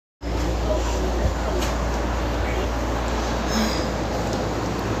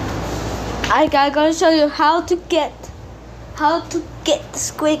I'm gonna show you how to get the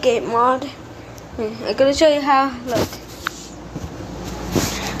Squid Game mod. I'm gonna show you how. Look.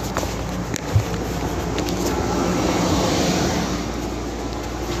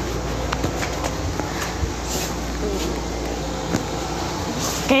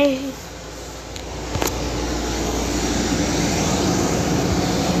 Okay.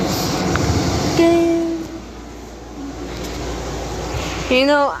 You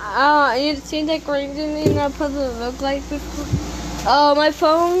know, you seen that green thing I put it look like before? Oh, my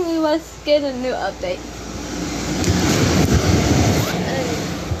phone was getting a new update.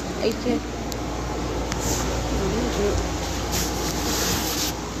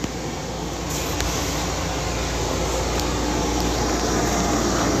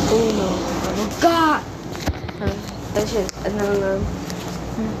 Oh no! Oh God! That's just another.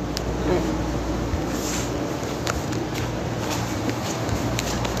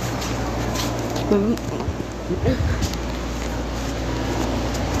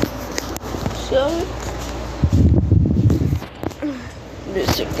 So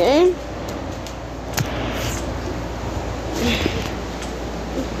this again.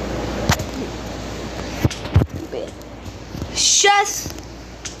 Just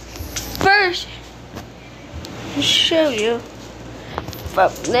first show you,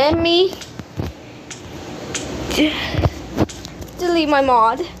 but let me delete my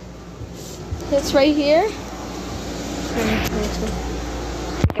mod. It's right here.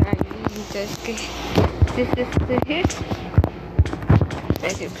 This is here.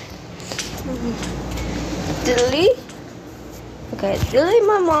 Delete. Okay, delete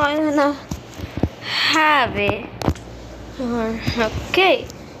my mod and I have it. Okay.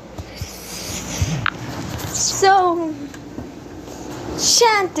 So,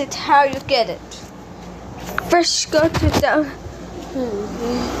 chant it how you get it. First, go to the.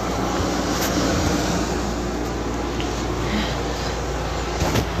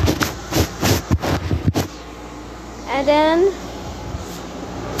 And then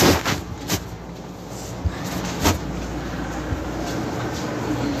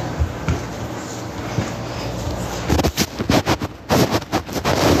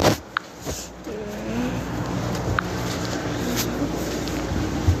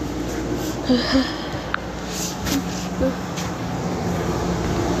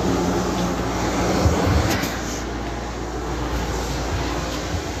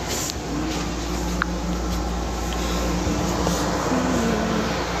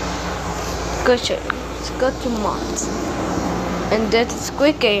let's go to mods, and that's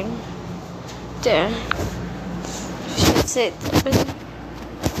Squid Game. There, that's it.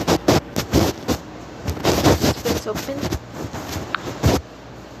 It's open.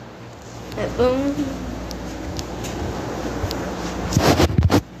 And boom.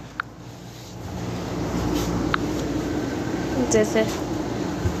 That's it.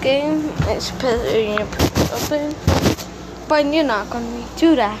 Game. It's open, but you're not gonna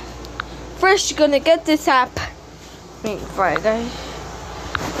do that. First, you're gonna get this app. Right, guys.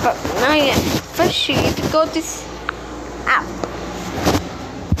 But not yet. First, you need to go to this app.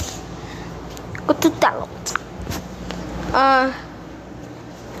 Go to download.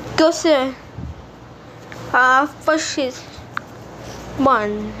 Go to. First is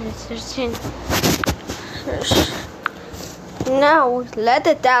one. Now, let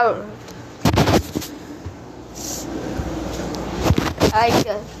it download. I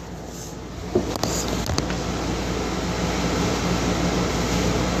guess.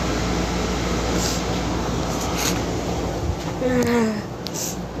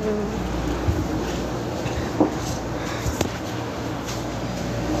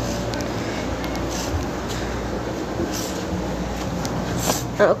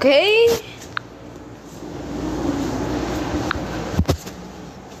 Okay.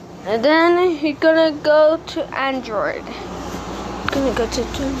 And then you're gonna go to Android. Gonna go to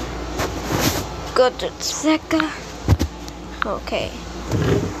Sega. Okay.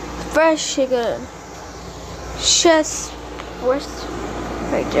 First you're gonna just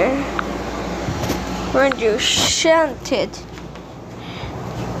right there. When you shunt it,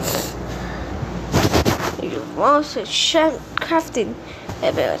 you also shunt crafting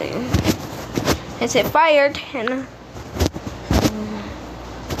ability. It's a fired and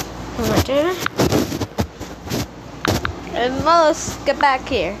right there. And let's get back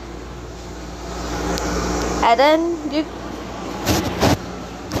here. And then you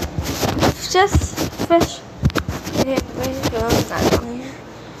just fish.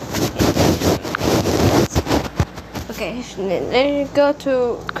 Okay, then you go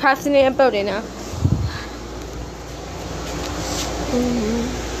to crafting and building now.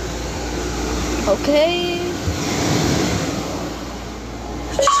 Okay.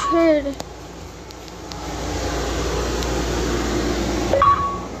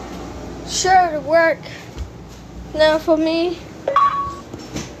 Sure to work. Now for me.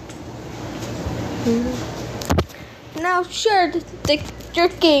 Now sure, your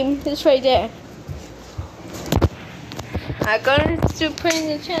game is right there. I'm going to put in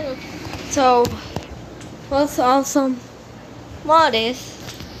the channel. So, what's awesome mod is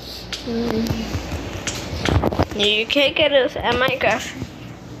you can't get us at Minecraft.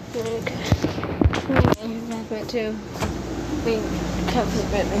 Batman too.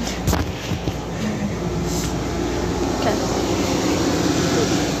 Batman.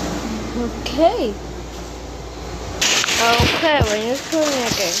 Okay. Okay, when you're playing a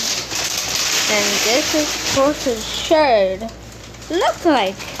game, and this is what the shirt looks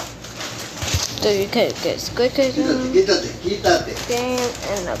like. So you can get squid game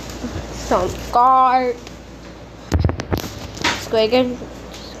and some guard. Squid game,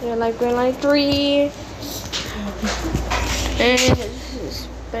 green light 3, and this is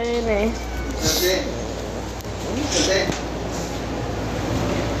spinning.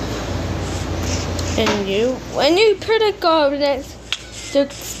 And when you put a guard next, they're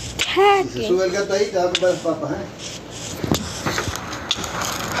tagging.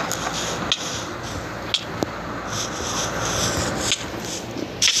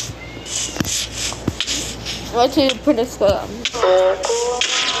 What do you put a spell?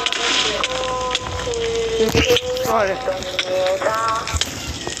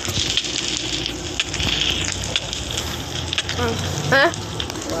 Huh?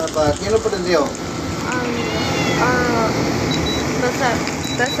 ¿Quién lo prendió?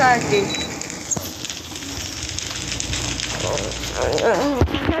 That's aquí.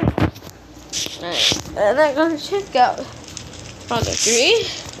 And I'm gonna check out on the 3.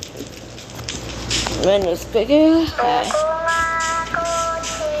 When it's bigger.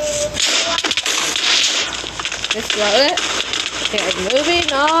 Just roll it. Okay, moving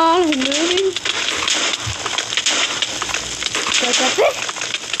on, moving. That's it.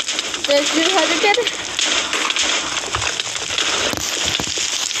 There's 200 get it.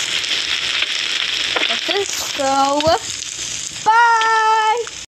 That's it. So